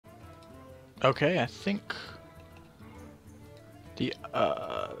Okay, I think the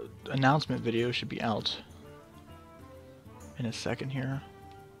announcement video should be out in a second here.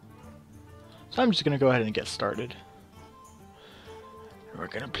 So I'm just gonna go ahead and get started. We're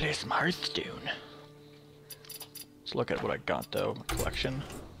gonna play some Hearthstone. Let's look at what I got though, collection.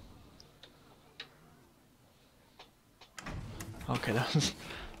 Okay, that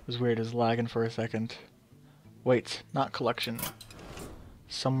was weird, it was lagging for a second. Wait, not collection.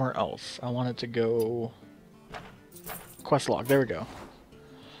 Somewhere else. I want it to go... Quest log, there we go.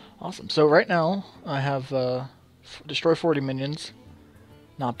 Awesome. So right now, I have destroy 40 minions.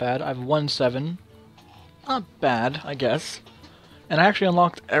 Not bad. I've won 7. Not bad, I guess. And I actually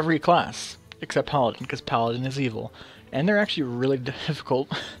unlocked every class, except Paladin, because Paladin is evil. And they're actually really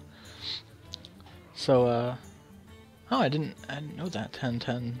difficult. So, oh, I didn't know that. 10,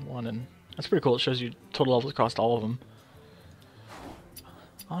 10, 1, and... That's pretty cool. It shows you total levels across all of them.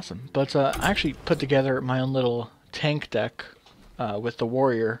 Awesome. But I actually put together my own little tank deck with the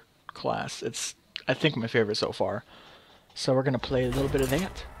warrior class. It's, I think, my favorite so far. So we're going to play a little bit of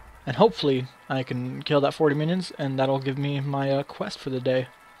that. And hopefully I can kill that 40 minions, and that'll give me my quest for the day.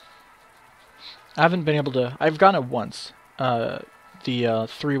 I haven't been able to... I've gotten it once. The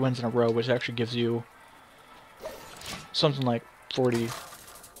 3 wins in a row, which actually gives you something like 40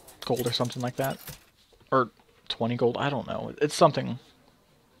 gold or something like that. Or 20 gold, I don't know. It's something...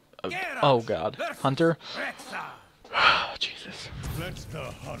 Oh god. Hunter? Jesus.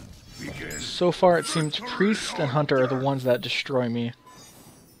 So far it seems Priest and Hunter are the ones that destroy me.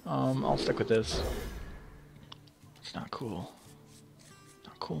 I'll stick with this. It's not cool.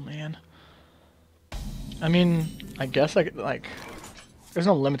 Not cool, man. I mean, I guess I could, like... There's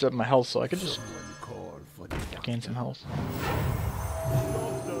no limit to my health, so I could just gain some health.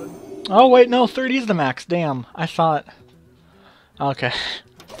 Oh wait, no, 30 is the max. Damn, I thought... Okay.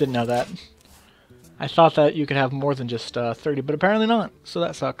 Didn't know that. I thought that you could have more than just 30, but apparently not, so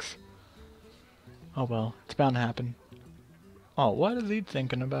that sucks. Oh well, it's bound to happen. Oh, what is he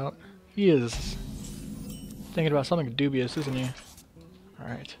thinking about? He is thinking about something dubious, isn't he?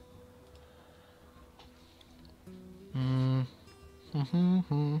 Alright.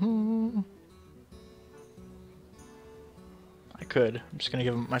 I could. I'm just gonna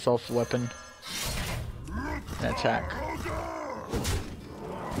give myself a weapon and attack.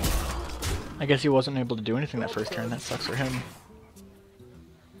 I guess he wasn't able to do anything that first turn. That sucks for him.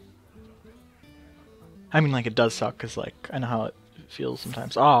 I mean, like, it does suck, because, like, I know how it feels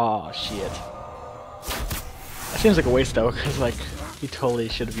sometimes. Aw, shit. That seems like a waste, though, because, like, he totally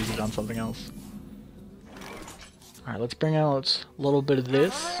should have used it on something else. Alright, let's bring out a little bit of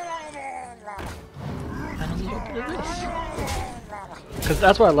this. And a little bit of this. Because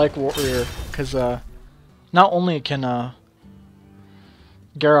that's why I like Warrior, because, not only can,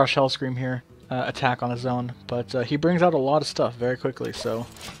 Garrosh Hellscream here attack on his own, but he brings out a lot of stuff very quickly, so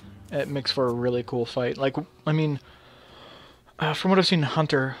it makes for a really cool fight. Like, I mean, from what I've seen in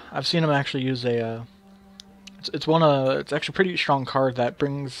Hunter, I've seen him actually use a, it's actually a pretty strong card that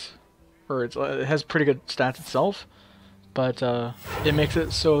brings, or it has pretty good stats itself, but it makes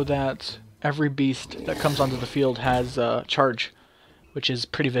it so that every beast that comes onto the field has charge, which is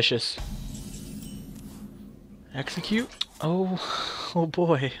pretty vicious. Execute? Oh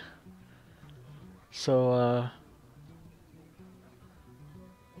boy. So,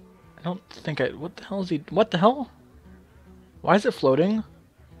 I don't think what the hell is he... What the hell? Why is it floating?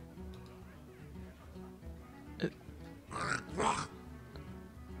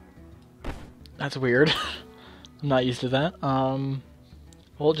 That's weird. I'm not used to that.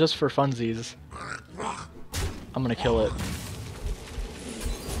 Well, just for funsies, I'm gonna kill it.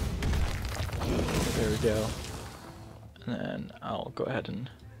 There we go. And then I'll go ahead and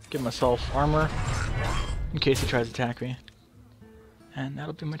give myself armor in case he tries to attack me. And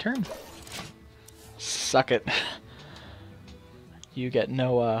that'll be my turn. Suck it. You get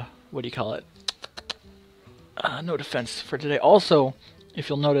no, what do you call it? No defense for today. Also, if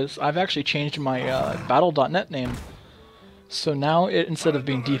you'll notice, I've actually changed my battle.net name. So now, instead of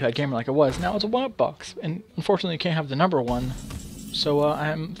being D-Pad Gamer like it was, now it's a 1UpBox. And unfortunately, you can't have the number 1. So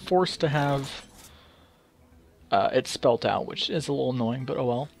I'm forced to have it spelt out, which is a little annoying, but oh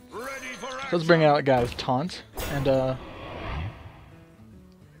well. So let's bring out a guy with Taunt, and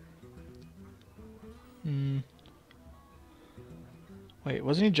wait,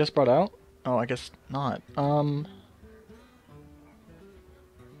 wasn't he just brought out? Oh, I guess not. 1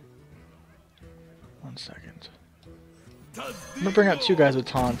 second. I'm gonna bring out 2 guys with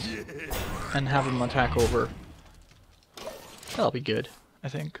Taunt, and have them attack over. That'll be good, I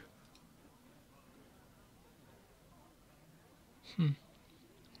think.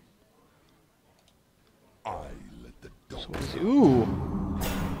 What is he? Ooh!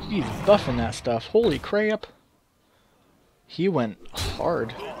 He's buffing that stuff. Holy crap! He went hard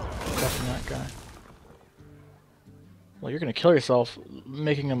buffing that guy. Well, you're gonna kill yourself,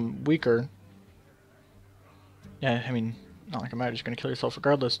 making him weaker. Yeah, I mean, not like it matters. You're gonna kill yourself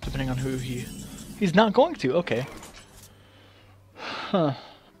regardless, depending on who he's not going to. Okay. Huh.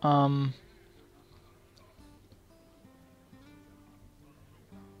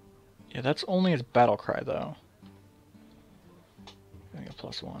 Yeah, that's only his battle cry, though. I get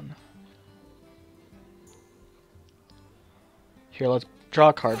 +1. Here, let's draw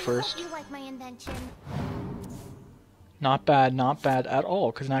a card first. You like my invention? Not bad at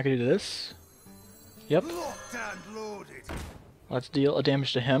all, because now I can do this. Yep. Let's deal a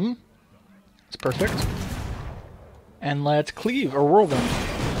damage to him. It's perfect. And let's cleave, or whirlwind.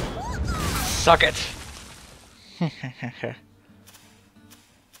 Suck it!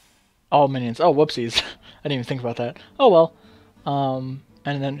 All minions. Oh, whoopsies. I didn't even think about that. Oh well. And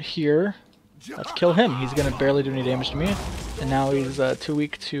then here, let's kill him. He's gonna barely do any damage to me. And now he's too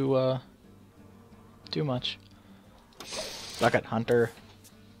weak to do much. Suck it, Hunter.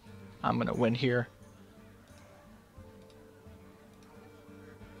 I'm gonna win here.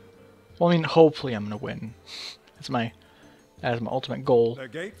 Well, I mean, hopefully I'm gonna win. That is my ultimate goal. The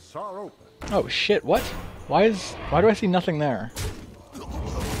gates are open. Oh shit! What? Why do I see nothing there?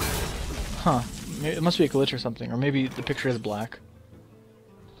 Huh? It must be a glitch or something, or maybe the picture is black.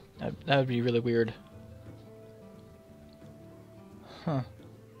 That would be really weird. Huh?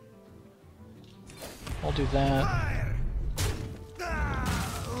 I'll do that.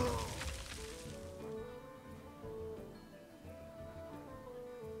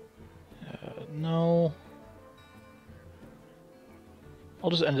 No.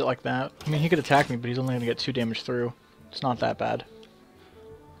 I'll just end it like that. I mean, he could attack me, but he's only going to get 2 damage through. It's not that bad.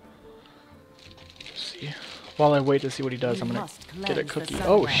 Let's see. While I wait to see what he does, I'm going to get a cookie.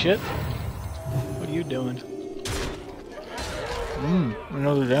 Oh, shit. What are you doing?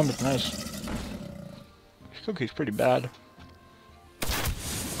 Another damage. Nice. This cookie's pretty bad.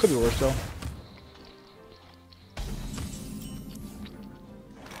 Could be worse, though.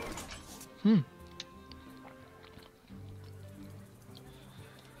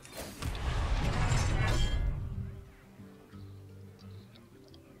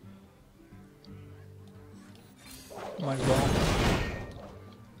 Might as well.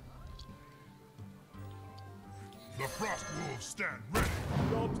 The frost wolves stand ready.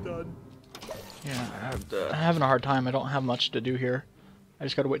 Job's done. Yeah, I'm having a hard time. I don't have much to do here. I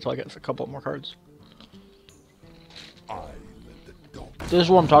just gotta wait till I get a couple more cards. This is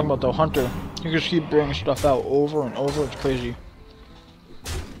what I'm talking about, though. Hunter. You can just keep bringing stuff out over and over. It's crazy.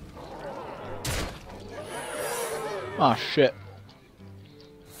 Ah, shit.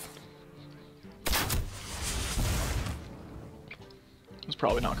 It's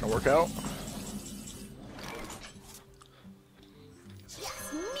probably not gonna work out.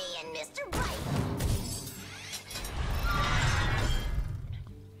 Yes, me and Mr. Right.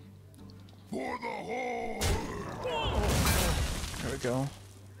 For the horde. There we go.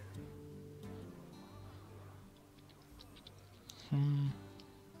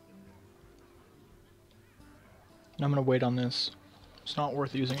 I'm gonna wait on this. It's not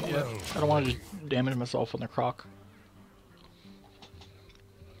worth using it yet. I don't want to just damage myself on the croc.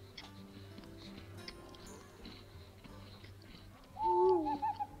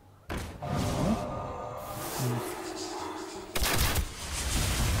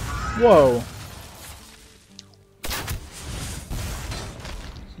 Whoa!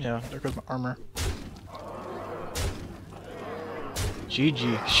 Yeah, there goes my armor.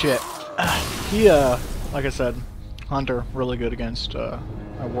 GG. Shit. He, like I said, Hunter, really good against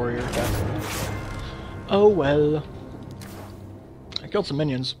my warrior deck. Oh well. I killed some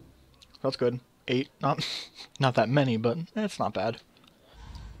minions. That's good. 8. Not that many, but it's not bad.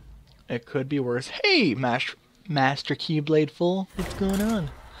 It could be worse. Hey, Master Keyblade Full. What's going on?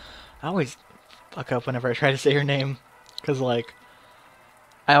 I always fuck up whenever I try to say your name. Because, like,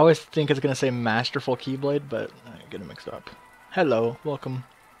 I always think it's going to say Masterful Keyblade, but I get it mixed up. Hello. Welcome.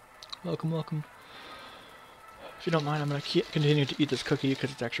 Welcome, welcome. If you don't mind, I'm going to continue to eat this cookie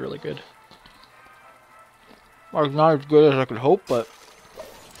because it's actually really good. Well, it's not as good as I could hope, but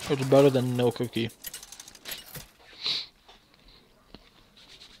it's better than no cookie.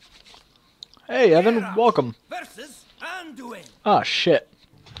 Hey, Evan, welcome. Ah, shit.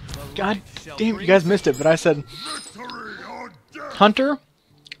 God damn, you guys missed it, but I said Hunter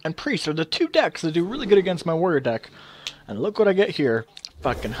and Priest are the 2 decks that do really good against my warrior deck. And look what I get here.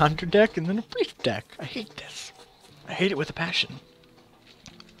 Fucking Hunter deck and then a Priest deck. I hate this. I hate it with a passion.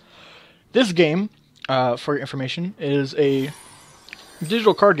 This game, for your information, is a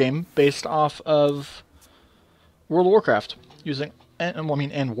digital card game based off of World of Warcraft, using,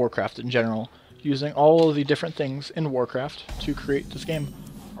 and Warcraft in general, using all of the different things in Warcraft to create this game.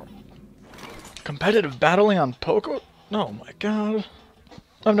 Competitive battling on Poco? Oh my god.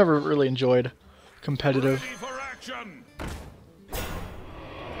 I've never really enjoyed competitive. Ready for action.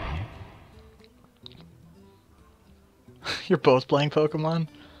 You're both playing Pokemon?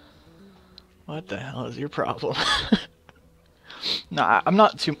 What the hell is your problem? No, I'm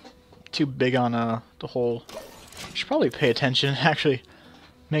not too big on the whole... I should probably pay attention, actually.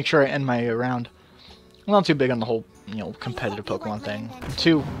 Make sure I end my round. I'm not too big on the whole, competitive Pokemon thing.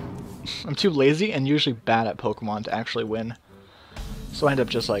 I'm too lazy and usually bad at Pokemon to actually win. So I end up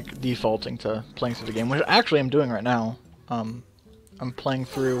just like defaulting to playing through the game, which actually I'm doing right now. I'm playing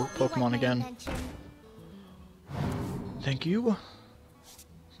through Pokemon again. Thank you.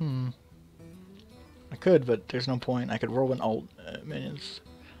 I could, but there's no point. I could roll an ult minions.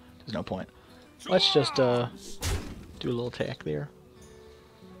 There's no point. Let's just do a little attack there.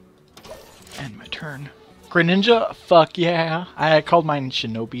 End my turn. Greninja? Fuck yeah. I called mine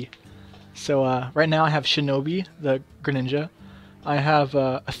Shinobi. So right now I have Shinobi, the Greninja. I have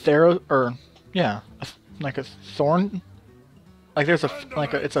a Thero, or yeah, like a Thorn. Like there's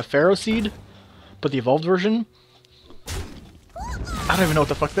it's a Pharaoh Seed, but the evolved version. I don't even know what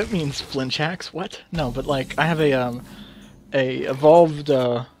the fuck that means. Flinchax? What? No, but like I have a evolved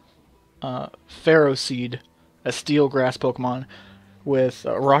Pharaoh Seed, a Steel Grass Pokemon with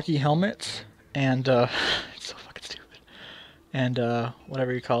Rocky Helmet and it's so fucking stupid. And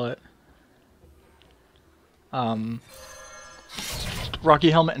whatever you call it.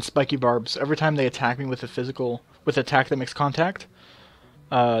 Rocky Helmet and Spiky Barbs. Every time they attack me with with attack that makes contact,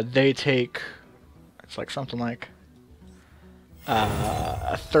 they take, it's like something like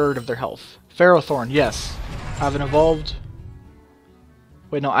a third of their health. Ferrothorn, yes. I have an evolved...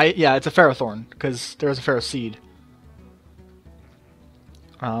 Wait, no, yeah, it's a Ferrothorn, because there's a Pharaoh Seed.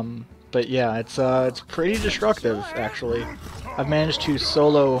 But yeah, it's pretty destructive, actually. I've managed to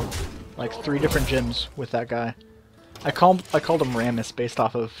solo like 3 different gyms with that guy. I called him Rammus based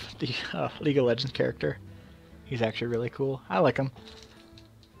off of the League of Legends character. He's actually really cool. I like him.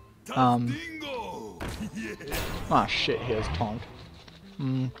 Ah shit, he has taunt.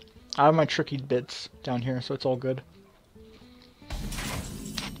 I have my tricky bits down here, so it's all good.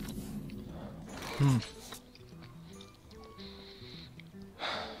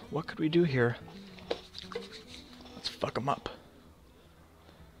 What could we do here? Let's fuck him up.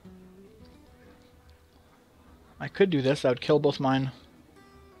 I could do this. That would kill both mine.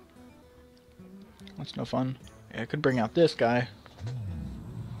 That's no fun. Yeah, I could bring out this guy.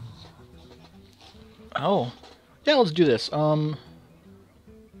 Oh. Yeah, let's do this. Oh,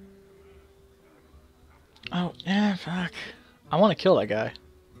 yeah, fuck. I want to kill that guy.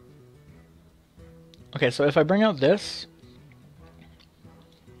 Okay, so if I bring out this...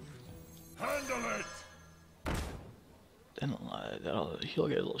 Handle it. then she'll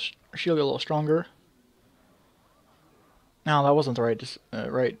get a little stronger. No, that wasn't the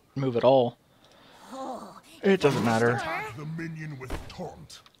right move at all. It doesn't matter. Attack the minion with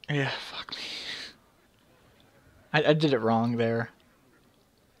taunt. Yeah, fuck me. I did it wrong there.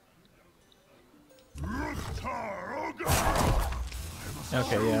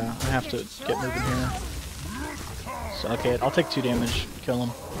 Okay, yeah, I have to get moving here. So, okay, I'll take 2 damage, kill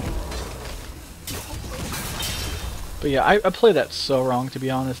him. But yeah, I played that so wrong, to be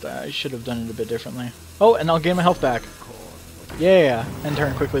honest. I should have done it a bit differently. Oh, and I'll gain my health back. Yeah, and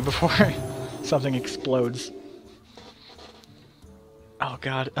turn quickly before something explodes. Oh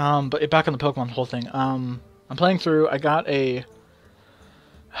god. But back on the Pokemon whole thing. I'm playing through. I got a.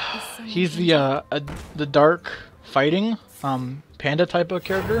 He's the dark fighting panda type of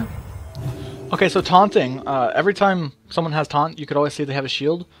character. Okay, so taunting. Every time someone has taunt, you could always see they have a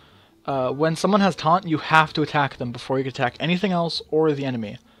shield. When someone has taunt, you have to attack them before you can attack anything else or the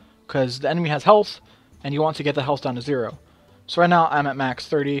enemy, because the enemy has health, and you want to get the health down to 0. So right now I'm at max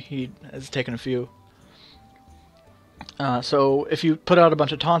 30. He has taken a few. So if you put out a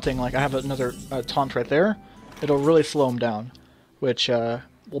bunch of taunting, like I have another taunt right there, it'll really slow them down, which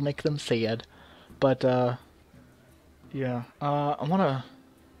will make them sad. But yeah, what do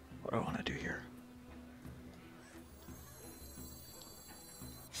I want to do here?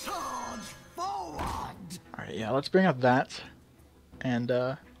 Charge forward. Alright, yeah, let's bring up that, and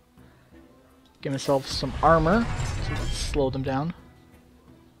give myself some armor, so let's slow them down.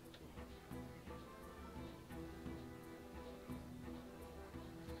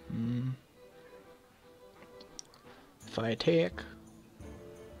 If I attack...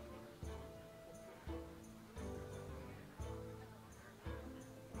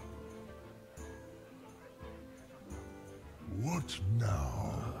 What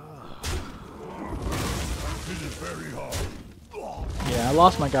now? It is very hard. Yeah, I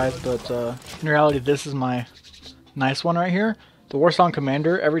lost my guys, but in reality, this is my nice one right here. The Warsong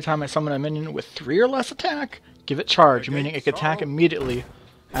Commander, every time I summon a minion with 3 or less attack, give it charge, meaning it can attack immediately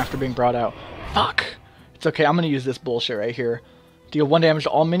after being brought out. Fuck! It's okay, I'm going to use this bullshit right here. Deal 1 damage to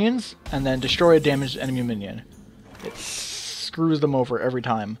all minions, and then destroy a damaged enemy minion. It screws them over every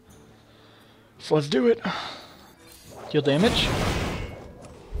time. So let's do it. Deal damage.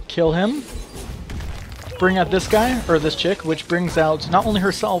 Kill him. Bring out this guy, or this chick, which brings out not only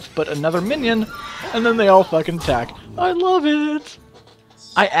herself, but another minion, and then they all fucking attack. I love it!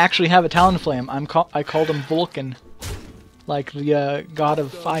 I actually have a Talonflame. I called him Vulcan. Like the god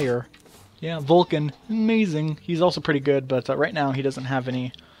of fire. Yeah, Vulcan. Amazing. He's also pretty good, but right now he doesn't have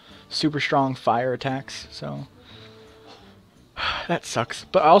any super strong fire attacks, so... that sucks.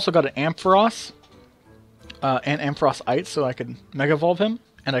 But I also got an Ampharos, and Ampharos-ite, so I could Mega Evolve him,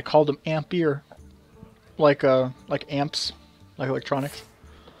 and I called him Ampere. Like amps, like electronics.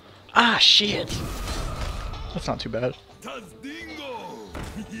 Ah, shit! That's not too bad.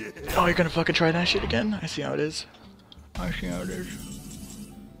 Oh, you're gonna fucking try that shit again? I see how it is. I see how it is.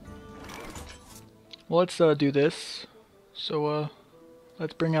 Well, let's do this. So,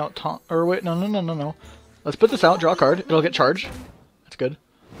 let's bring out or wait, no. Let's put this out, draw a card. It'll get charged. That's good.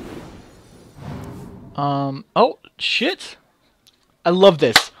 Oh, shit! I love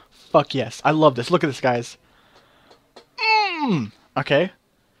this. Fuck yes, I love this. Look at this, guys. Okay.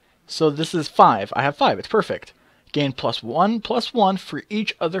 So this is 5. I have 5. It's perfect. Gain +1/+1 for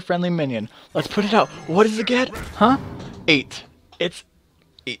each other friendly minion. Let's put it out. What does it get? Huh? 8. It's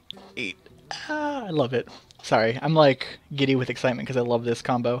 8. Ah, I love it. Sorry, I'm like giddy with excitement because I love this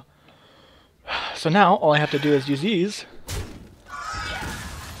combo. So now all I have to do is use these.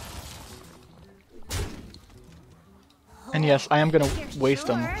 And yes, I am gonna waste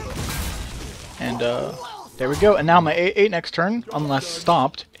them. And there we go. And now my 8 next turn, unless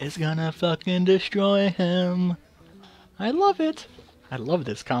stopped, is gonna fucking destroy him. I love it. I love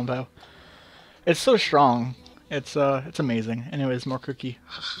this combo. It's so strong. It's amazing. Anyways, more cookie.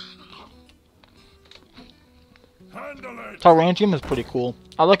 Tarantium is pretty cool.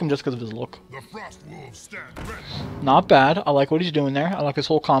 I like him just because of his look. The frost wolves stand ready. Not bad. I like what he's doing there. I like his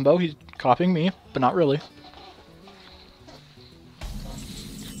whole combo. He's copying me, but not really.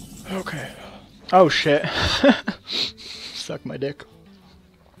 Okay. Oh shit. Suck my dick.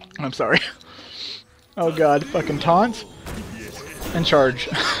 I'm sorry. Oh god, fucking taunt. And charge.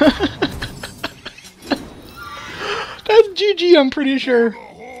 That's GG, I'm pretty sure.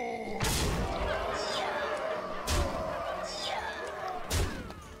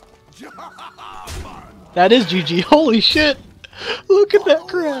 That is GG. Holy shit. Look at that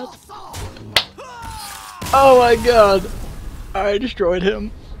crap. Oh my god. I destroyed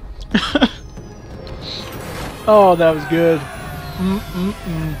him. Oh, that was good.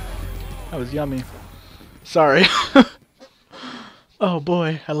 That was yummy. Sorry. Oh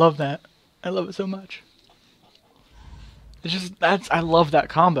boy, I love that. I love it so much. It's just I love that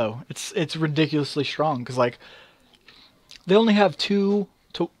combo. It's ridiculously strong because like they only have 2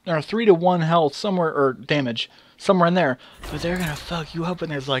 or 3 to 1 health somewhere or damage somewhere in there, but they're gonna fuck you up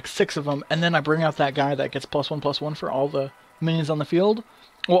and there's like 6 of them, and then I bring out that guy that gets +1/+1 for all the minions on the field.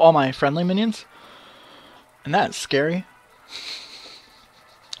 Well, all my friendly minions. And that's scary.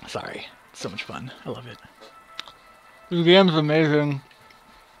 Sorry. It's so much fun. I love it. This game's amazing.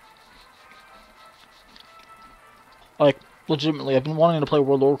 Like, legitimately, I've been wanting to play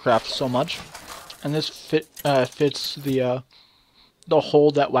World of Warcraft so much. And this fits the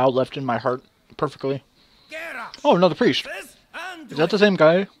hole that WoW left in my heart perfectly. Oh, another priest. Is that the same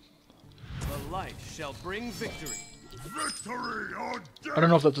guy? The light shall bring victory. Victory or death. I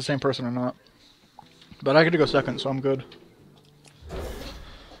don't know if that's the same person or not. But I get to go second, so I'm good.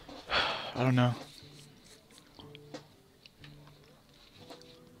 I don't know.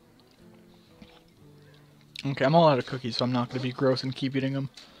 Okay, I'm all out of cookies, so I'm not going to be gross and keep eating them.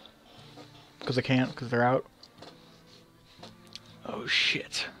 Because I can't, because they're out. Oh,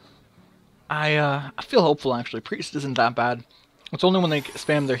 shit. I feel hopeful, actually. Priest isn't that bad. It's only when they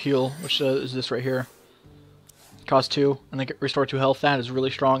spam their heal, which is this right here. Cost 2, and they get restore 2 health. That is really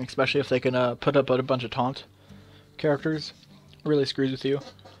strong, especially if they can put up a bunch of taunt characters. It really screws with you.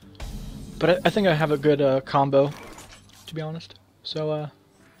 But I think I have a good combo, to be honest. So,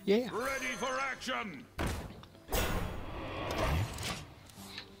 yeah. Ready for action.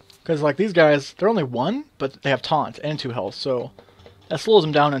 Because, like, these guys, they're only 1, but they have taunt and 2 health, so that slows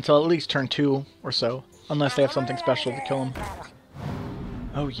them down until at least turn 2 or so. Unless they have something special to kill them.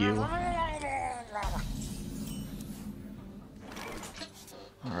 Oh, you.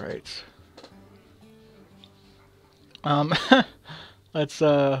 Alright. Let's,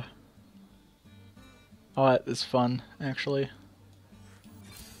 oh, that is fun, actually.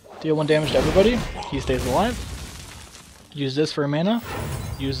 Deal 1 damage to everybody. He stays alive. Use this for a mana.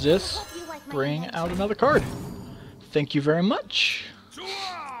 Use this. Bring out another card. Thank you very much.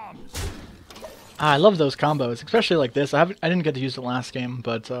 I love those combos, especially like this. I didn't get to use it last game,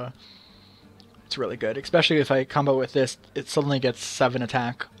 but it's really good. Especially if I combo with this, it suddenly gets 7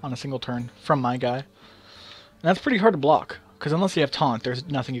 attack on a single turn from my guy. And that's pretty hard to block, because unless you have taunt, there's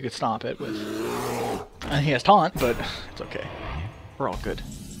nothing you could stop it with. And he has taunt, but it's okay. We're all good.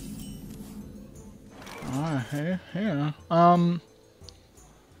 Alright, yeah.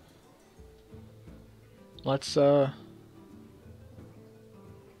 Let's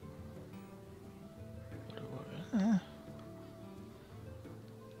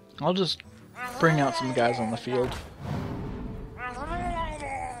I'll just bring out some guys on the field.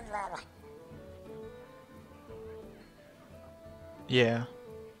 Yeah.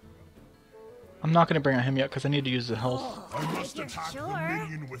 I'm not going to bring out him yet because I need to use the health. I must attack the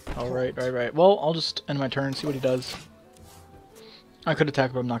minion with Alright, right. Well, I'll just end my turn, see what he does. I could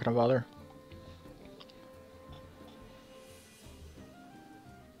attack, but I'm not going to bother.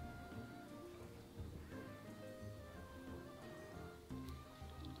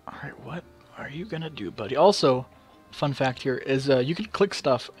 Alright, what are you going to do, buddy? Also, fun fact here is you can click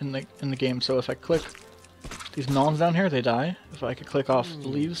stuff in the game, so if I click these melons down here, they die. If I could click off the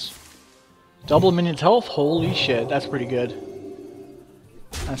leaves. Double minion's health? Holy shit, that's pretty good.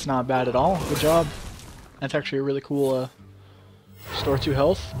 That's not bad at all. Good job. That's actually a really cool store 2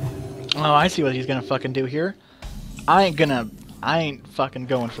 health. Oh, I see what he's gonna fucking do here. I ain't fucking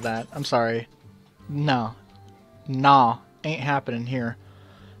going for that. I'm sorry. No. Nah. Ain't happening here.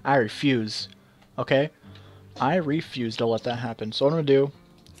 I refuse. Okay? I refuse to let that happen. So what I'm gonna do,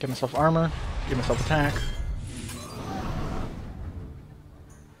 give myself armor, give myself attack.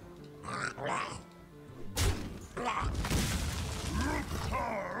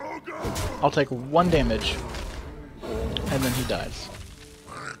 I'll take 1 damage, and then he dies.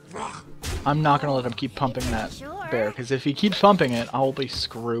 I'm not going to let him keep pumping that bear, because if he keeps pumping it, I'll be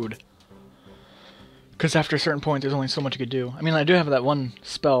screwed. Because after a certain point, there's only so much you could do. I mean, I do have that one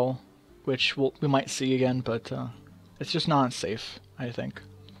spell, which we might see again, but it's just not safe, I think.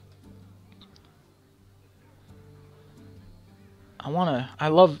 I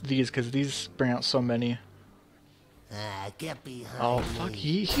love these, because these bring out so many. Get behind Oh fuck,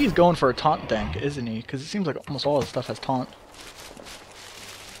 he's going for a taunt dank, isn't he? Because it seems like almost all his stuff has taunt.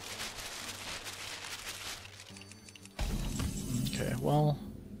 Okay, well...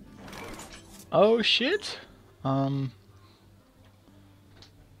 Oh shit! Armor...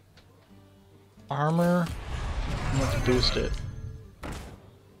 Let's boost it.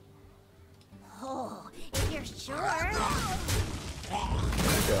 Oh, if you're sure. There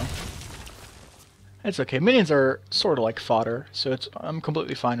we go. It's okay. Minions are sort of like fodder, so I'm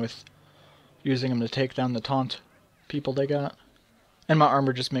completely fine with using them to take down the taunt people they got. And my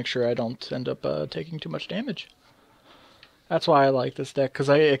armor just makes sure I don't end up taking too much damage. That's why I like this deck, because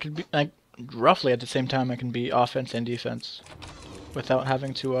it could be roughly at the same time I can be offense and defense without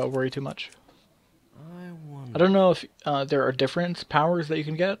having to worry too much. I don't know if there are different powers that you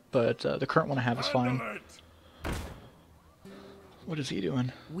can get, but the current one I have is fine. What is he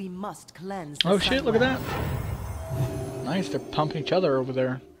doing? We must cleanse. Oh shit, look at that. Nice, they're pumping each other over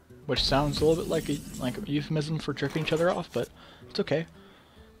there. Which sounds a little bit like a euphemism for jerking each other off, but it's okay.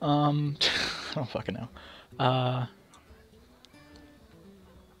 I don't fucking know.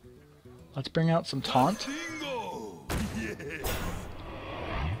 Let's bring out some taunt.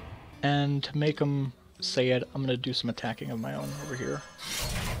 And to make them say it, I'm gonna do some attacking of my own over here.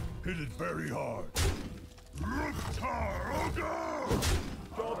 Hit it very hard.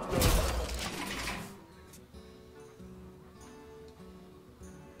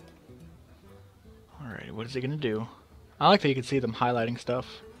 Alright, what is he gonna do? I like that you can see them highlighting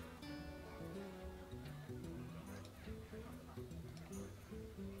stuff.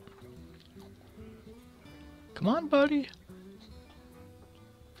 Come on, buddy.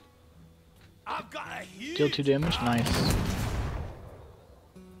 I've got a huge Deal 2 damage, nice.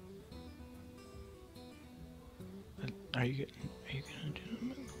 Are you gonna do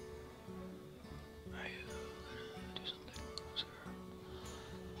something? Are you gonna do something? Sir?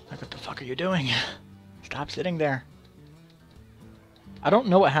 Like, what the fuck are you doing? Stop sitting there. I don't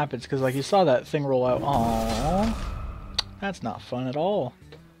know what happens, because like you saw that thing roll out. Aww. That's not fun at all.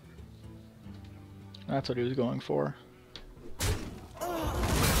 That's what he was going for.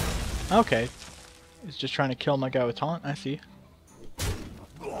 Okay. He's just trying to kill my guy with taunt, I see.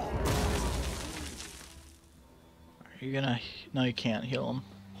 Are you gonna... No, you can't heal him.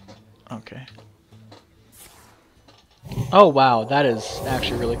 Okay. Oh, wow. That is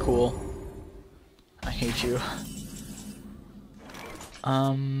actually really cool. I hate you.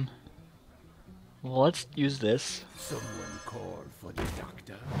 Well, let's use this. Someone call for the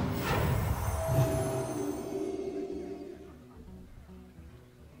doctor.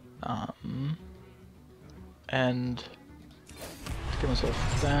 And let's give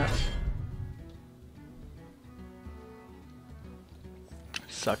myself that.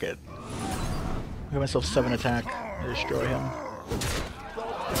 Suck it. Give myself 7 attack. Destroy him.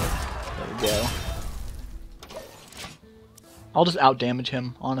 There we go. I'll just out-damage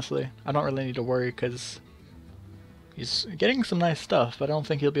him, honestly. I don't really need to worry, because he's getting some nice stuff, but I don't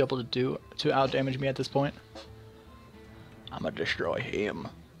think he'll be able to out-damage me at this point. I'm gonna destroy him.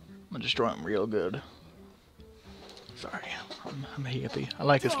 I'm gonna destroy him real good. Sorry, I'm a hippie. I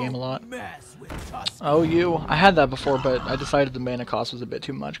like this game a lot. Oh, you. I had that before, but I decided the mana cost was a bit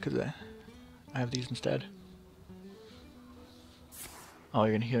too much, because I have these instead. Oh,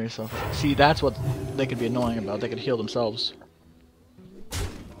 you're gonna heal yourself. See, that's what they could be annoying about. They could heal themselves.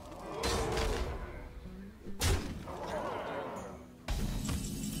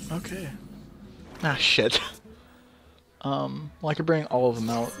 Okay. Ah, shit. Well, I could bring all of them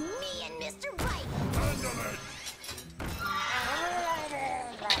out. Me and Mr. Right.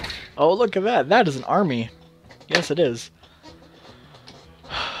 Oh, look at that. That is an army. Yes, it is.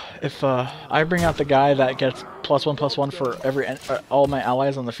 If I bring out the guy that gets +1/+1 for all my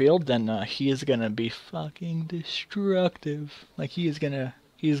allies on the field, then he is gonna be fucking destructive. Like, he's gonna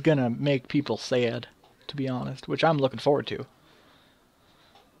make people sad, to be honest, which I'm looking forward to.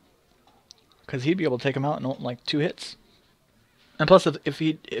 Because he'd be able to take him out in like 2 hits. And plus, if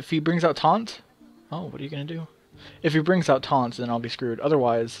he brings out taunt, oh, what are you gonna do? If he brings out taunts, then I'll be screwed.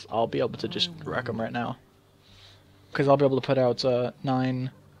 Otherwise, I'll be able to just wreck him right now. Because I'll be able to put out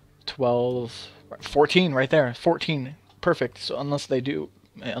 9, 12, 14 right there. 14, perfect. So unless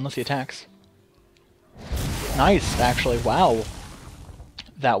he attacks. Nice, actually. Wow,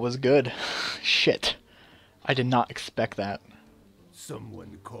 that was good. Shit, I did not expect that.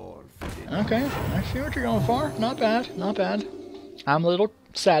 Someone call for the Okay, I see what you're going for. Not bad, not bad. I'm a little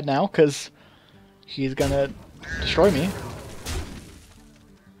sad now, because he's gonna destroy me.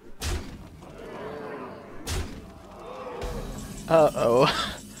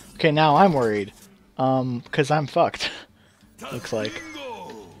 Uh-oh. Okay, now I'm worried. Because I'm fucked. Looks like.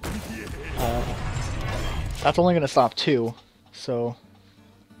 That's only gonna stop 2, so...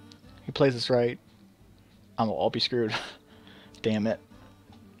 He plays this right. I'll be screwed. Damn it.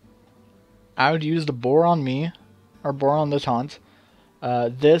 I would use the boar on me, or boar on the taunt,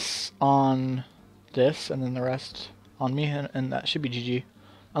 this on this, and then the rest on me, and that should be GG.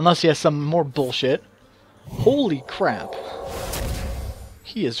 Unless he has some more bullshit. Holy crap.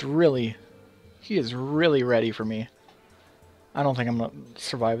 He is really ready for me. I don't think I'm gonna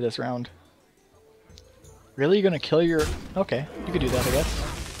survive this round. Really? You're gonna kill your... Okay, you could do that, I guess.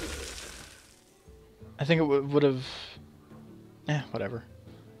 I think it would have... whatever.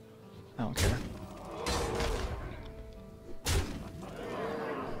 I don't care.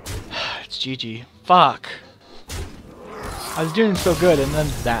 It's GG. Fuck! I was doing so good, and then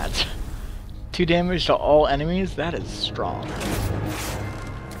that. 2 damage to all enemies? That is strong.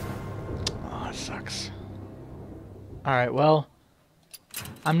 Oh, it sucks. Alright, well...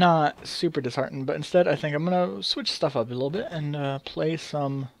 I'm not super disheartened, but instead I think I'm gonna switch stuff up a little bit and play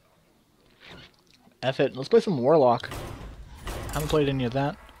some... F it. Let's play some Warlock. Haven't played any of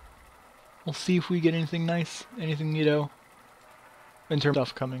that. We'll see if we get anything nice, anything neato, in terms of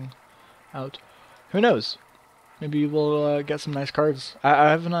stuff coming out. Who knows? Maybe we'll get some nice cards. I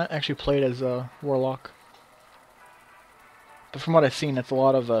haven't actually played as a Warlock. But from what I've seen, it's a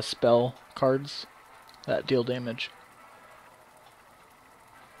lot of spell cards that deal damage.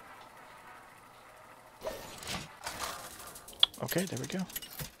 Okay, there we go.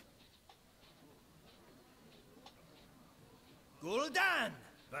 Gul'dan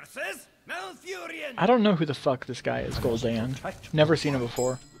versus Malfurion. I don't know who the fuck this guy is, Gul'dan. Never seen him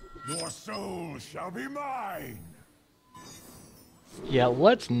before. Your soul shall be mine. Yeah,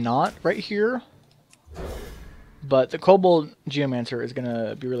 let's not right here. But the Kobold Geomancer is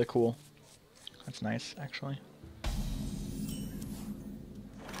gonna be really cool. That's nice, actually.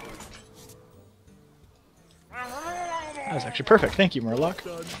 That was actually perfect. Thank you,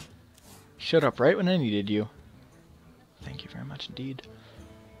 Murloc. Showed up right when I needed you. Thank you very much indeed.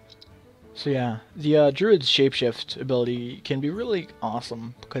 So yeah, the Druid's Shapeshift ability can be really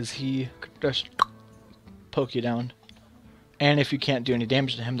awesome because he could just poke you down. And if you can't do any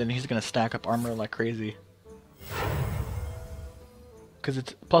damage to him, then he's going to stack up armor like crazy. because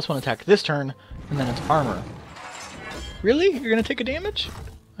it's +1 attack this turn, and then it's armor. Really? You're gonna take a damage?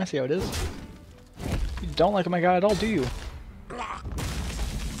 I see how it is. You don't like my guy at all, do you?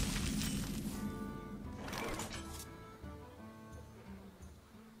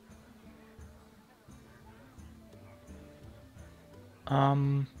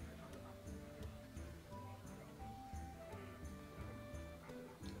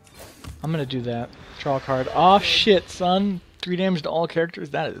 I'm gonna do that. Draw a card. Oh shit, son! 3 damage to all characters?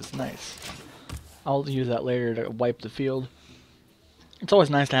 That is nice. I'll use that later to wipe the field. It's always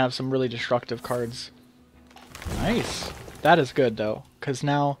nice to have some really destructive cards. Nice! That is good though, because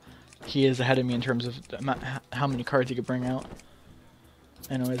now he is ahead of me in terms of how many cards he could bring out.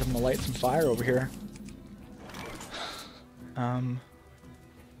 Anyways, I'm gonna light some fire over here.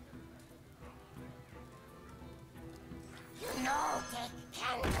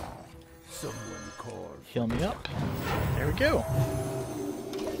 Someone call. Heal me up. There we go.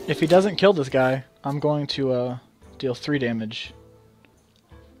 If he doesn't kill this guy, I'm going to deal 3 damage.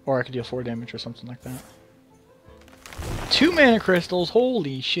 Or I could deal 4 damage or something like that. 2 mana crystals,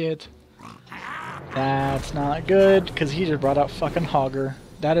 holy shit. That's not good, because he just brought out fucking Hogger.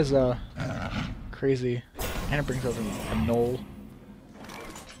 That is crazy. And it brings over a Knoll.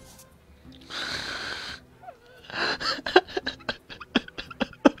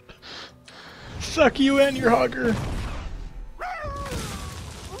 Suck you and your Hogger!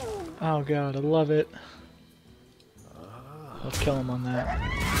 Oh god, I love it. Let's kill him on that.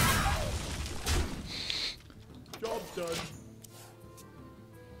 Job done.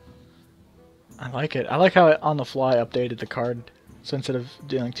 I like it. I like how it on the fly updated the card. So instead of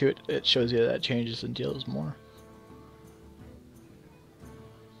dealing 2, it shows you that it changes and deals more.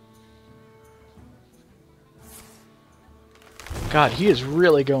 God, he is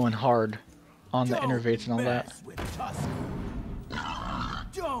really going hard on the innervates and all that.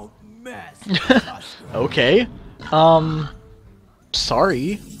 Don't mess with Tusker. Okay.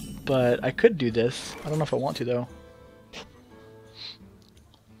 Sorry, but I could do this. I don't know if I want to though.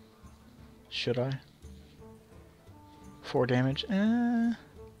 Should I? 4 damage? I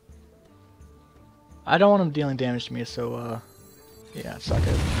don't want him dealing damage to me, so yeah, suck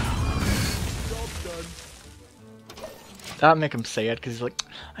it. That would make him say it, because he's like,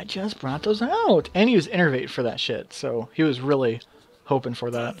 I just brought those out! And he was innervate for that shit, so he was really hoping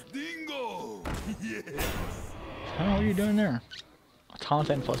for that. Dingo. Yes. Oh, what are you doing there? Taunt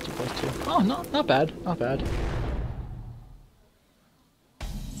and +2/+2. Oh, not bad. Not bad.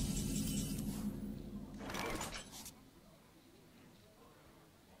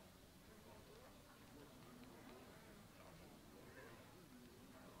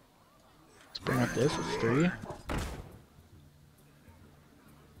 Let's bring up this. It's 3.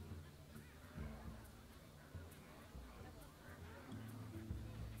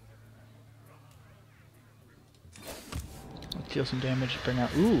 Deal some damage, bring out...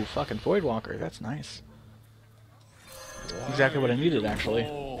 Ooh, fucking Voidwalker. That's nice. Exactly what I needed, actually.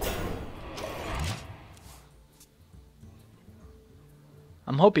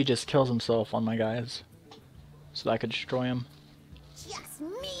 I'm hoping he just kills himself on my guys. So that I could destroy him. Just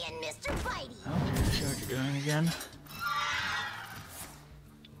me and Mr. Bitey. Okay, see what you're doing again.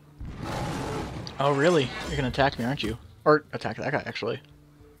 Oh, really? You're gonna attack me, aren't you? Or attack that guy, actually.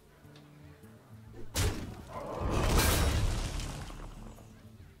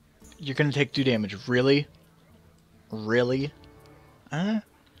 You're gonna take 2 damage. Really? Really?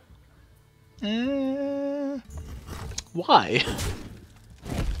 Why?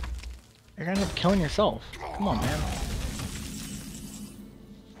 You're gonna end up killing yourself. Come on, man.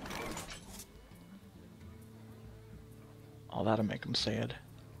 Oh, that'll make him sad.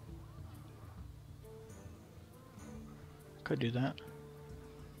 Could do that.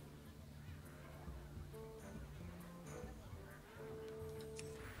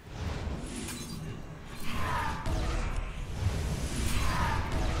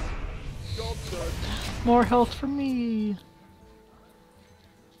 More health for me.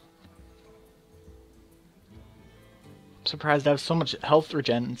 Surprised I have so much health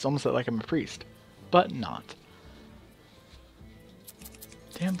regen. It's almost like I'm a priest, but not.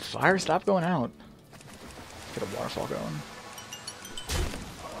 Damn fire! Stop going out. Get a waterfall going.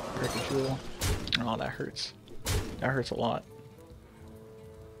 Break a jewel. Oh, that hurts. That hurts a lot.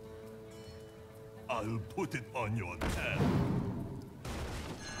 I'll put it on your tab.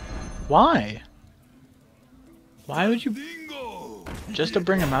 Why? Why would you... Dingo. Just to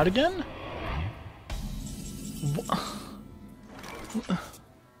bring him out again?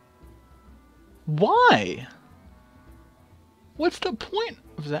 Why? What's the point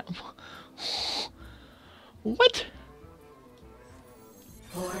of that? What?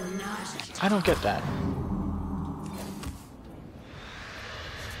 I don't get that.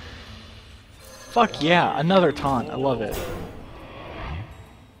 Fuck yeah, another taunt. I love it.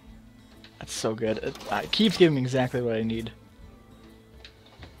 That's so good. It keeps giving me exactly what I need.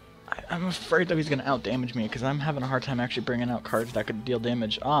 I'm afraid that he's gonna out-damage me because I'm having a hard time actually bringing out cards that could deal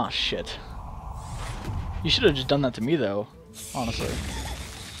damage. Ah, shit. You should have just done that to me, though. Honestly.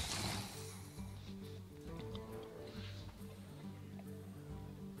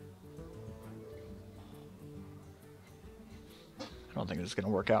 I don't think this is gonna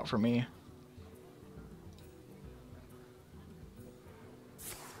work out for me.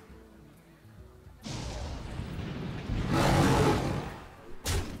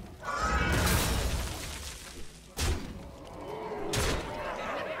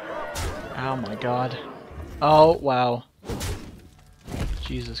 Oh my god. Oh, wow.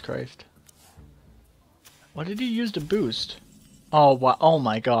 Jesus Christ. What did he use to boost? Oh, wow. Oh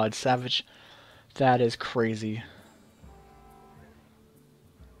my god, Savage. That is crazy.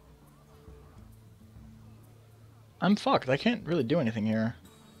 I'm fucked. I can't really do anything here.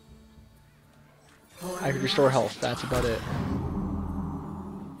 I could restore health. That's about it.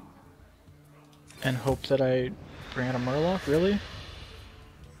 And hope that I bring out a Murloc? Really?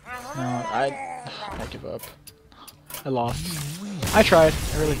 No, I give up. I lost. I tried.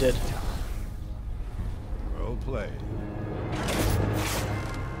 I really did. Well played.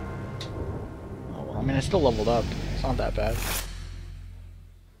 Oh well, I mean, I still leveled up. It's not that bad.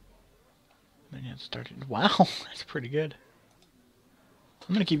 Then you started. Wow, that's pretty good.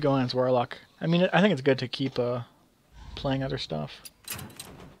 I'm gonna keep going as Warlock. I mean, I think it's good to keep playing other stuff.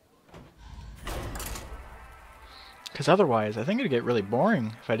 Because otherwise, I think it'd get really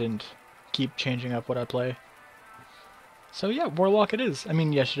boring if I didn't keep changing up what I play. So yeah, Warlock it is. I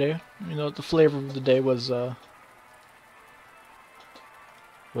mean, yesterday, you know, the flavor of the day was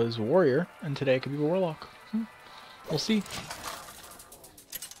Warrior, and today it could be Warlock. We'll see.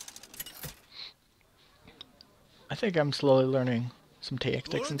 I think I'm slowly learning some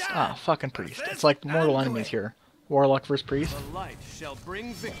tactics and fucking Priest. It's like mortal enemies here. Warlock versus Priest. The light shall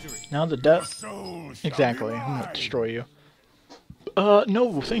bring victory. Now the death. Exactly. I'm gonna destroy you.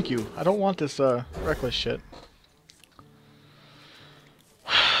 No, thank you. I don't want this reckless shit.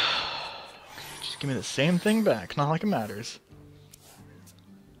 Just give me the same thing back. Not like it matters.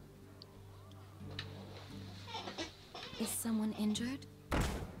 Is someone injured?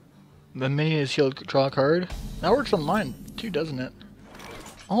 The minion is healed. Draw a card. That works on mine too, doesn't it?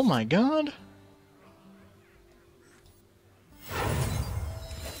 Oh my god.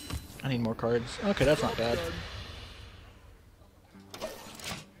 I need more cards. Okay, that's not bad.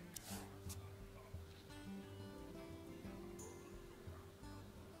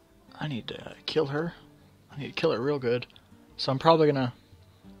 I need to kill her. I need to kill her real good. So I'm probably gonna...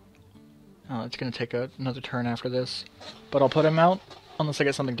 Oh, it's gonna take another turn after this. But I'll put him out, unless I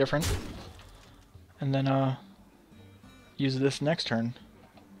get something different. And then, use this next turn.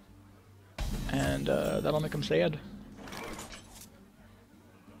 And, that'll make him sad.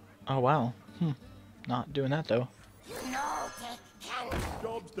 Oh, wow. Not doing that, though.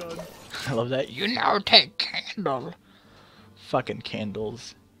 Job's done. I love that. You know, take candle. Fucking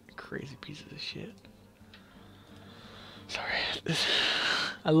candles. Crazy pieces of shit. Sorry.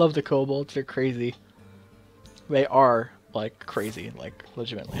 I love the kobolds. They're crazy. They are, like, crazy. Like,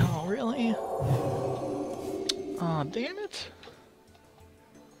 legitimately. Oh, really? Aw, damn it.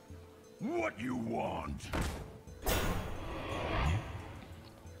 What you want?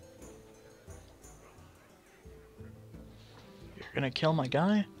 You're gonna kill my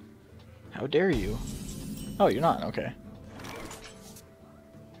guy? How dare you? Oh, you're not? Okay.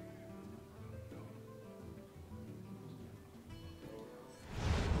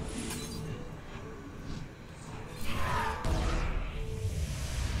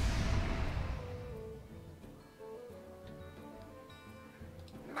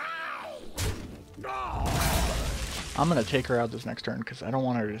 I'm gonna take her out this next turn because I don't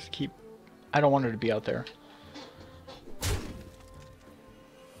want her to just keep... I don't want her to be out there.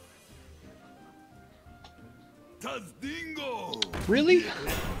 Tazdingo! Really?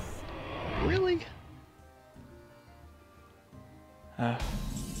 Really? What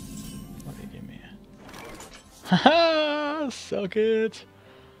did he give me? Haha! Suck it!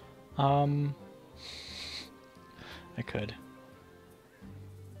 I could.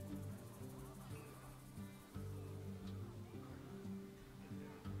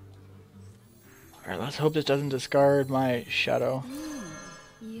 Alright, let's hope this doesn't discard my shadow.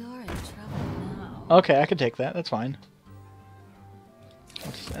 You're in trouble now. Okay, I can take that. That's fine.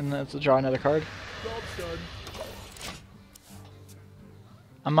 And let's draw another card. Job's done.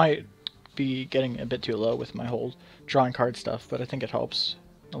 I might be getting a bit too low with my whole drawing card stuff, but I think it helps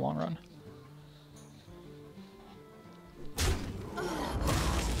in the long run.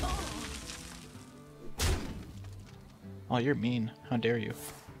 Oh, you're mean. How dare you?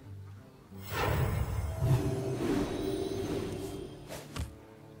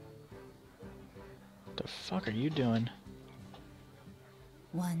 What the fuck are you doing?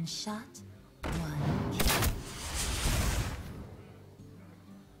 One shot, one kill.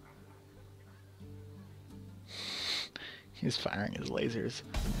 He's firing his lasers.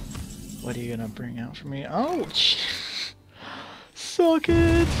 What are you gonna bring out for me? Oh! Suck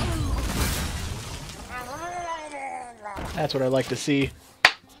it! That's what I like to see.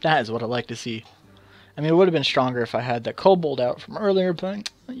 That is what I like to see. I mean, it would have been stronger if I had that kobold out from earlier,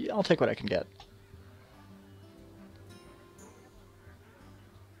 but I'll take what I can get.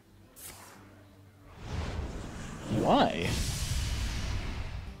 Why?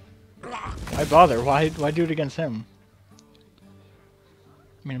 Why bother? Why do it against him?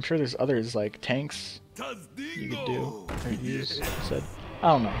 I mean, I'm sure there's others like tanks you could do or use instead. I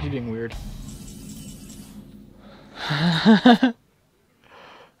don't know. He's being weird.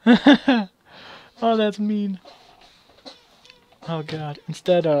 Oh, that's mean. Oh god.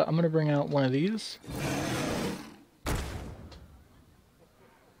 Instead, I'm gonna bring out one of these.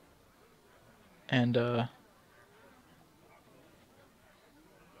 And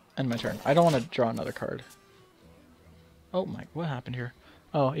my turn. I don't want to draw another card. Oh my, what happened here?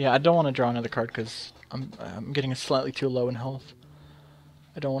 Oh yeah, I don't want to draw another card because I'm getting slightly too low in health.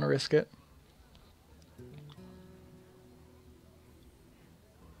 I don't want to risk it.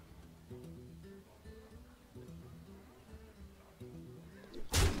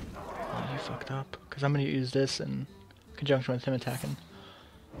 Oh, you fucked up. Because I'm going to use this in conjunction with him attacking.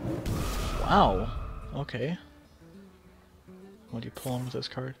 Wow. Okay. What do you pull on with this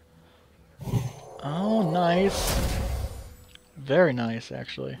card? Oh, nice. Very nice,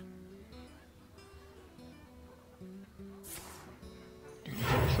 actually. You're gonna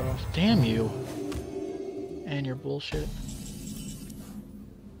hit yourself. Damn you! And your bullshit.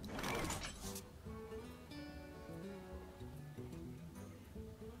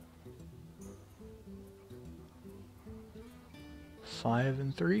 Five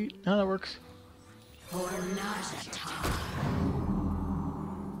and 3. No, that works.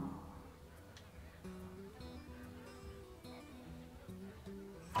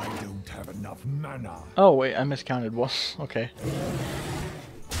 I don't have enough mana. Oh wait, I miscounted. Well, okay.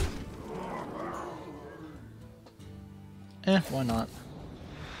 Why not?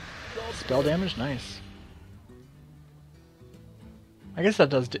 Spell damage? Nice. I guess that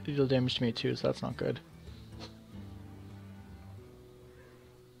does deal damage to me too, so that's not good.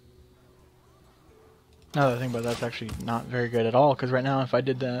 Now that I think about it, that's actually not very good at all, because right now if I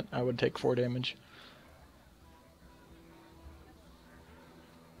did that, I would take 4 damage.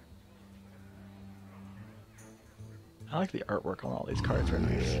 I like the artwork on all these cards, are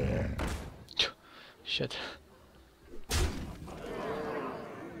nice. Yeah. Shit.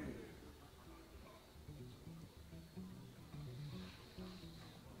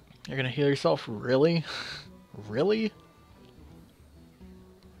 You're gonna heal yourself? Really? Really?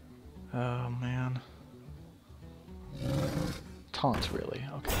 Oh man. Taunt, really?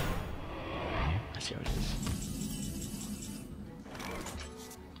 Okay. I see how it is.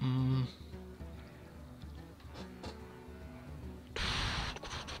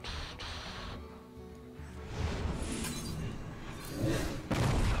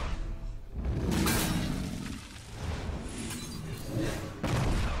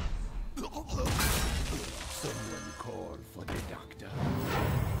 Someone call for the doctor.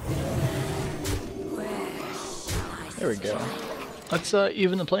 There we go. Let's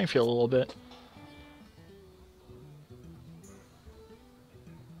even the playing field a little bit.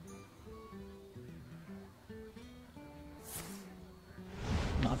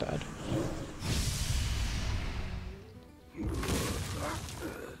 Not bad.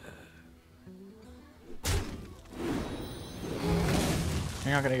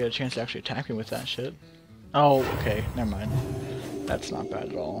 You're not gonna get a chance to actually attack me with that shit. Oh, okay. Never mind. That's not bad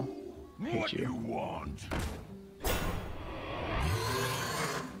at all. I hate What you. you want?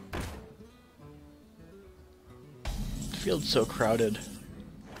 The field's so crowded.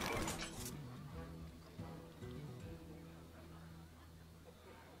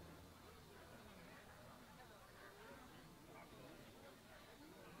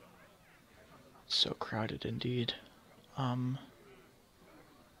 So crowded indeed.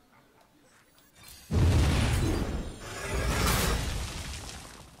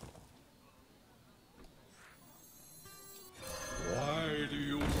 Why do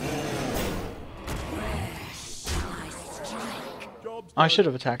you I should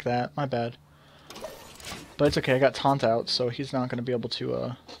have attacked that. My bad. But it's okay. I got taunt out, so he's not going to be able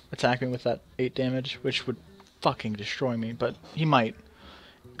to attack me with that 8 damage, which would fucking destroy me. But he might,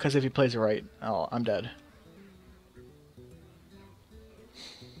 because if he plays it right, I'm dead.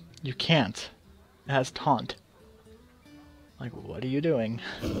 You can't. It has taunt. Like, what are you doing?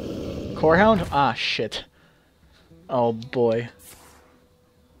 Corehound? Ah, shit. Oh, boy.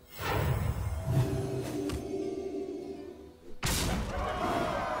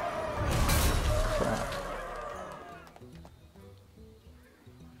 Crap.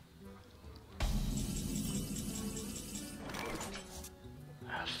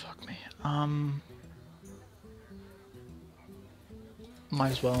 Ah, fuck me.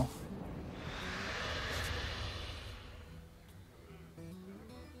 Might as well.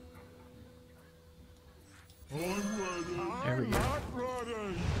 There we go.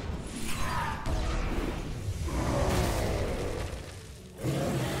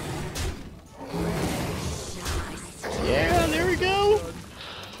 Yeah, there we go.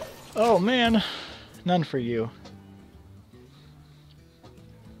 Oh man, none for you.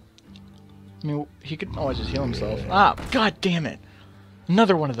 I mean, he could always just heal himself. Ah, god damn it.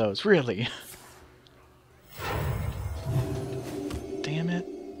 Another one of those, really. Damn it.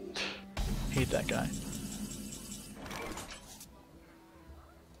 Hate that guy.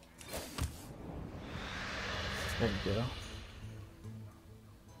 There you go.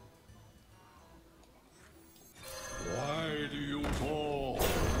 Why do you call?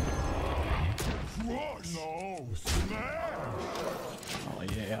 Crush! No, smash! Oh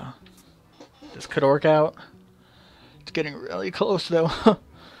yeah. This could work out. It's getting really close though.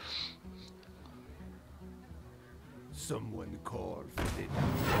 Someone call for the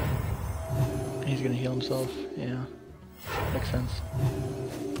doctor. He's gonna heal himself. Yeah. Makes sense.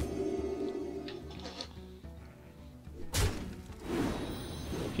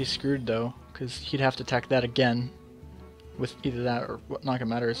 He's screwed though, because he'd have to attack that again with either that or what not gonna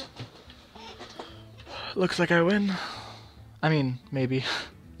matters. Looks like I win. I mean, maybe.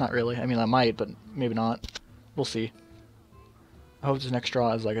 Not really. I mean, I might, but maybe not. We'll see. I hope this next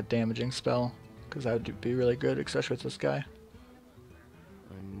draw is like a damaging spell, because that would be really good, especially with this guy.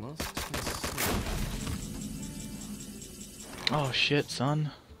 I must consider. Oh shit,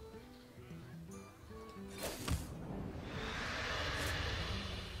 son.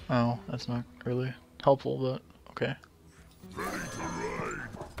 Oh, that's not really helpful, but okay.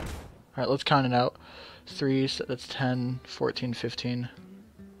 Alright, let's count it out. 3, so that's 10, 14, 15.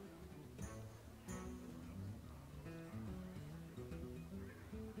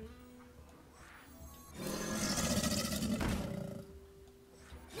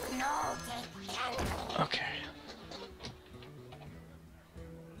 Okay.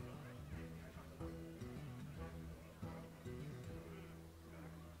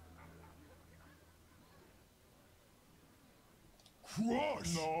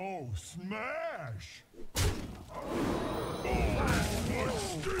 Crush! No, smash!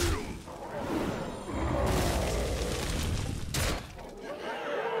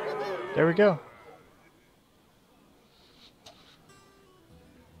 There we go.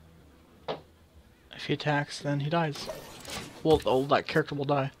 If he attacks, then he dies. Well, oh, that character will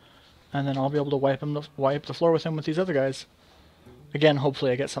die. And then I'll be able to wipe the floor with him with these other guys. Again,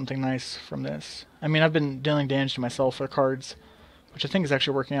 hopefully I get something nice from this. I mean, I've been dealing damage to myself for cards, which I think is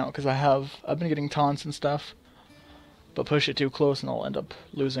actually working out, because I've been getting taunts and stuff. But push it too close and I'll end up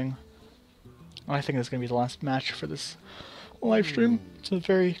losing. I think that's going to be the last match for this live stream. It's a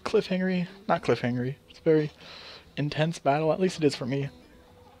very cliffhangery, not cliffhangery, it's a very intense battle, at least it is for me.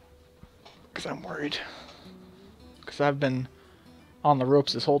 Because I'm worried. Because I've been on the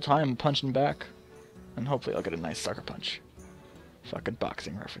ropes this whole time, punching back. And hopefully I'll get a nice sucker punch. Fucking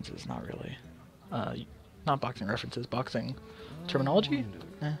boxing references, not really. Not boxing references, boxing terminology?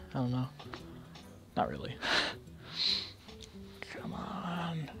 I don't know. Not really. Come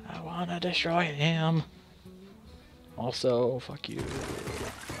on, I wanna destroy him. Also, fuck you.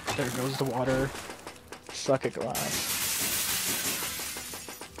 There goes the water. Suck it, glass.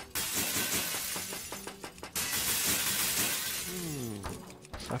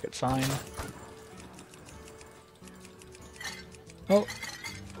 Suck it, sign. Oh.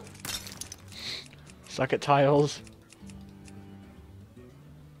 Suck it, tiles.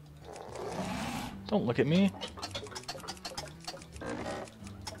 Don't look at me.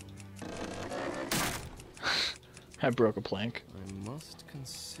 I broke a plank. I must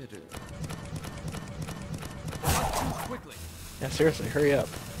consider. Quickly. Yeah, seriously, hurry up.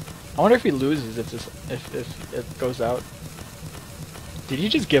 I wonder if he loses if it goes out. Did he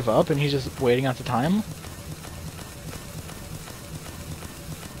just give up and he's just waiting out the time?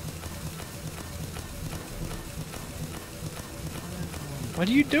 What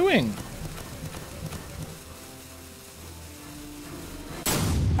are you doing?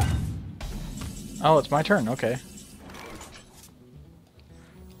 Oh, it's my turn. Okay.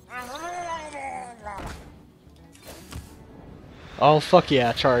 Oh, fuck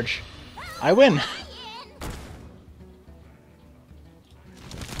yeah, charge. I win!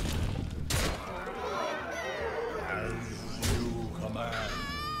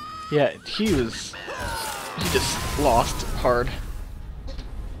 Yeah, he just lost hard.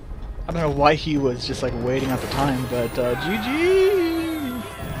 I don't know why he was just like waiting out the time, but GG!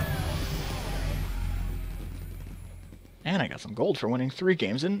 And I got some gold for winning 3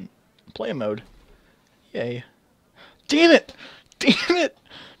 games in play mode. Yay. Damn it! Damn it!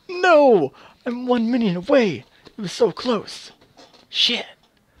 No! I'm 1 minion away! It was so close. Shit!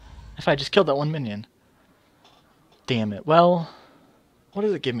 If I just killed that 1 minion. Damn it. Well, what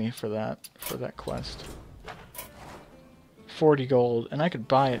does it give me for that quest? 40 gold, and I could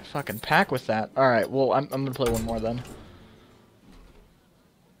buy a fucking pack with that. Alright, well, I'm gonna play one more then.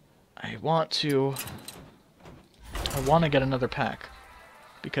 I want to get another pack.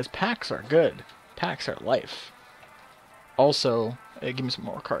 Because packs are good. Packs are life. Also, give me some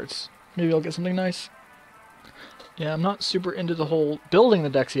more cards. Maybe I'll get something nice. Yeah, I'm not super into the whole building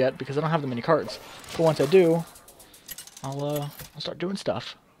the decks yet because I don't have that many cards. But once I do, I'll start doing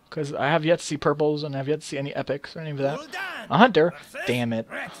stuff. Because I have yet to see purples and I have yet to see any epics or any of that. A hunter! Damn it.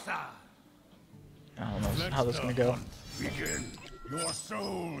 I don't know how this is going to go. Begin. Your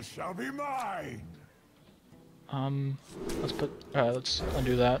soul shall be mine. Let's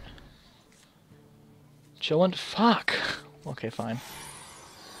undo that. Chillin'? Fuck! Okay, fine.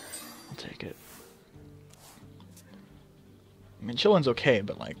 I'll take it. I mean, chillin's okay,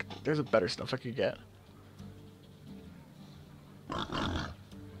 but like, there's a better stuff I could get.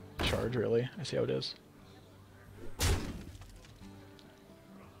 Charge, really? I see how it is.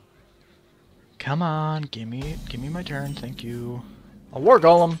 Come on, give me my turn, thank you. A war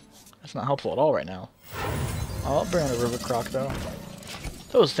golem! That's not helpful at all right now. I'll bring on a river croc though.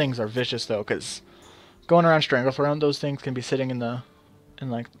 Those things are vicious though, because going around Stranglethorn, those things can be sitting in the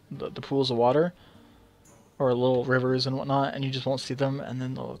pools of water or little rivers and whatnot, and you just won't see them, and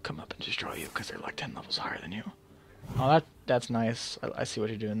then they'll come up and destroy you because they're like 10 levels higher than you. Oh, that's nice. I see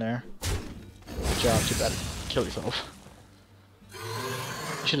what you're doing there. Good job. Too bad. Kill yourself.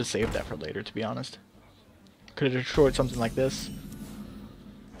 You should have saved that for later, to be honest. Could have destroyed something like this.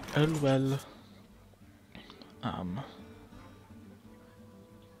 Oh well.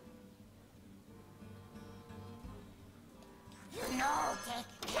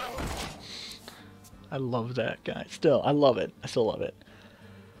 I love that guy. Still, I love it. I still love it.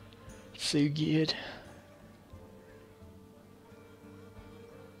 So good.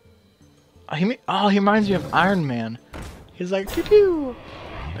 He reminds me of Iron Man. He's like, pew pew.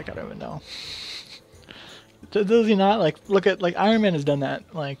 Like, I don't even know. Does he not? Like, look at, like, Iron Man has done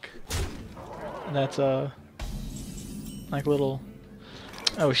that. Like, that's, like little...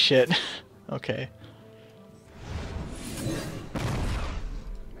 Oh, shit. Okay.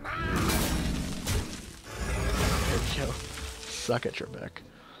 Yo, suck at Trebek.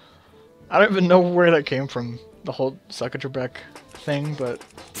 I don't even know where that came from, the whole suck at Trebek thing, but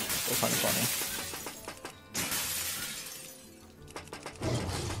it's kind of funny.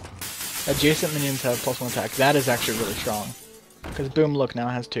 Adjacent minions have +1 attack. That is actually really strong. Because boom, look, now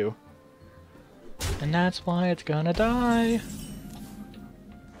it has 2. And that's why it's gonna die.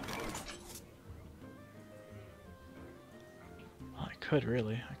 Oh, I could,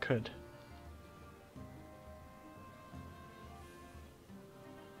 really. I could.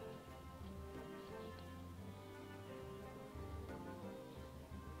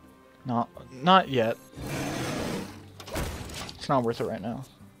 Not yet. It's not worth it right now.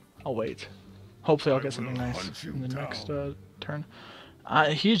 I'll wait. Hopefully I'll get something nice in the next turn.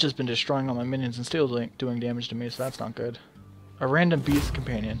 He's just been destroying all my minions and still doing damage to me, so that's not good. A random beast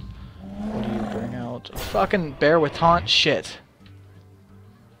companion. What do you bring out? A fucking bear with taunt? Shit.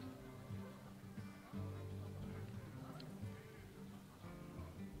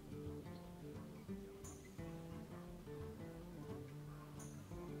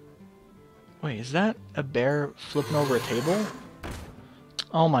 Wait, is that a bear flipping over a table?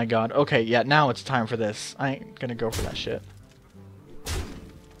 Oh my god. Okay, yeah, now it's time for this. I ain't gonna go for that shit.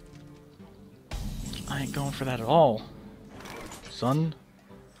 I ain't going for that at all. Son.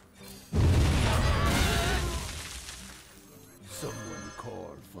 Someone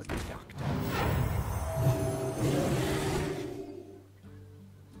call for the doctor.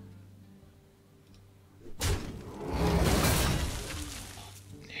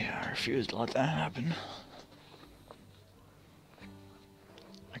 Yeah, I refuse to let that happen.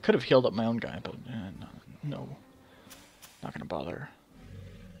 could have healed up my own guy, but no. Not gonna bother.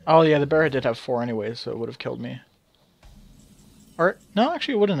 Oh yeah, the bear did have 4 anyway, so it would have killed me. Or, no,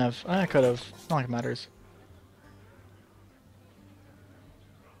 actually it wouldn't have. I could have. Not like it matters.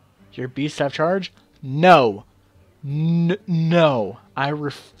 Your beasts have charge? No. No. I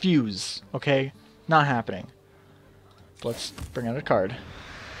refuse. Okay? Not happening. But let's bring out a card.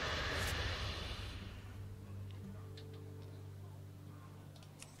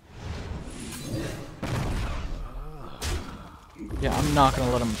 Yeah, I'm not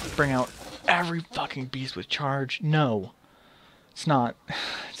gonna let him bring out every fucking beast with charge. No. It's not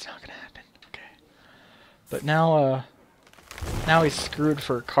gonna happen. Okay. But now he's screwed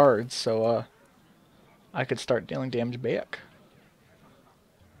for cards, so I could start dealing damage back.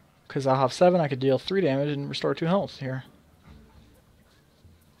 Because I'll have 7, I could deal 3 damage and restore 2 health here.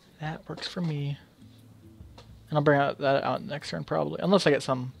 That works for me. And I'll bring that out next turn probably. Unless I get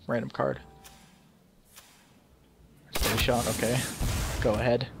some random card. Steady shot, okay. Go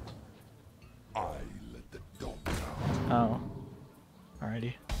ahead. I let the dog out. Oh.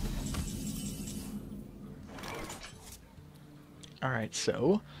 Alrighty. Alright,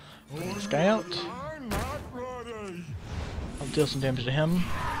 so bring this guy out. I'm not ready. I'll deal some damage to him.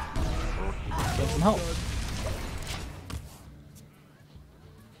 Get some help.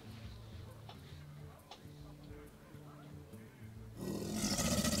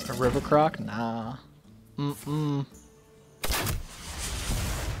 A river croc? Nah. Mm-mm.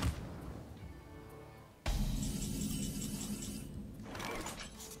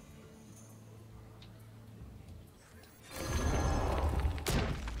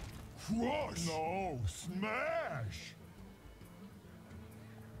 Crush. No, smash.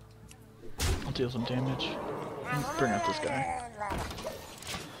 I'll deal some damage. Bring out this guy.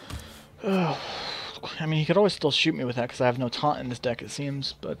 Ugh. I mean, he could always still shoot me with that because I have no taunt in this deck, it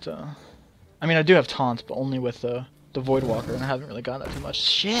seems. But, I mean, I do have taunt, but only with the Void Walker, and I haven't really got that too much.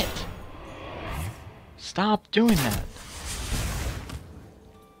 Shit! Stop doing that!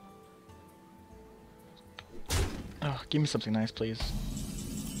 Oh, give me something nice, please.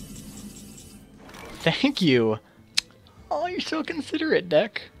 Thank you! Oh, you're so considerate,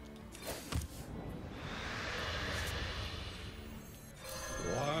 deck.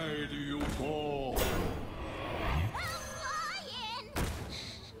 Why do you call? Crush.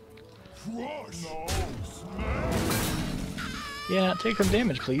 No, smash. Yeah, take some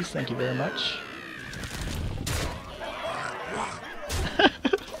damage, please. Thank you very much.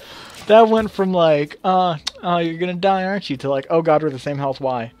 That went from like, oh, you're gonna die, aren't you, to like, oh god, we're the same health,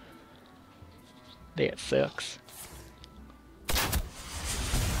 why? That sucks.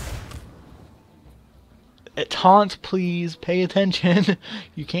 Taunt, please. Pay attention.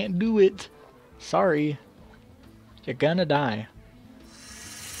 You can't do it. Sorry. You're gonna die.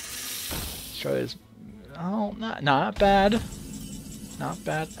 Destroy his... Oh, not bad. Not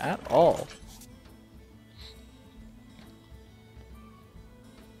bad at all.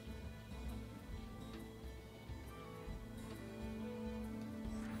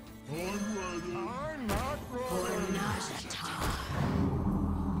 I'm not ready.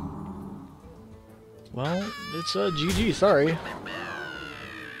 Well, it's a GG, sorry.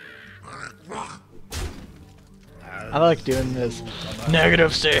 I like doing this.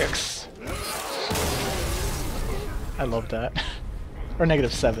 -6! I love that. Or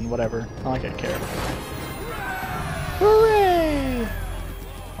 -7, whatever. Not like I care. Hooray!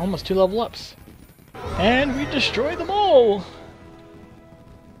 Almost 2 level ups. And we destroy them all!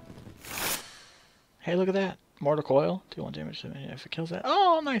 Hey, look at that. Mortal Coil. 2-1 damage to me if it kills that.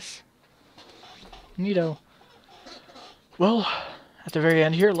 Oh, nice! Neato. Well, at the very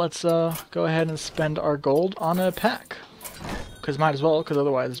end here, let's go ahead and spend our gold on a pack. Because might as well, because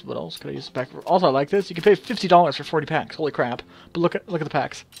otherwise, what else could I use the pack for? Also, I like this. You can pay $50 for 40 packs. Holy crap. But look at the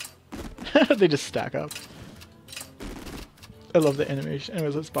packs. They just stack up. I love the animation.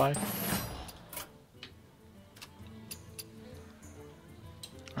 Anyways, let's buy.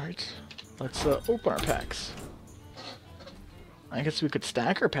 Alright. Let's open our packs. I guess we could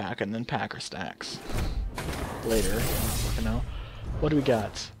stack our pack and then pack our stacks. Later. You know. What do we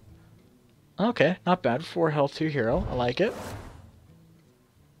got? Okay, not bad. 4 health, 2 hero. I like it.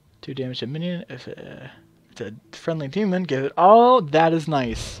 2 damage to minion. If it's a friendly demon, give it... Oh, that is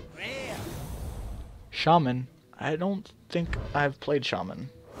nice. Shaman. I don't think I've played Shaman.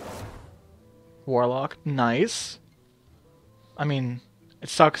 Warlock. Nice. I mean, it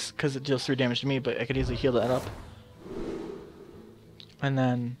sucks because it deals 3 damage to me, but I could easily heal that up. And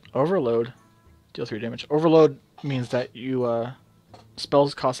then Overload. Deal 3 damage. Overload means that you...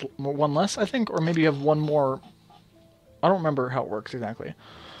 spells cost 1 less, I think, or maybe you have 1 more. I don't remember how it works exactly.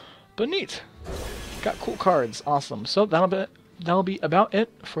 But neat. Got cool cards. Awesome. So that'll be about it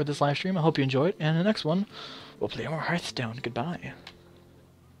for this live stream. I hope you enjoyed. And in the next one, we'll play more Hearthstone. Goodbye.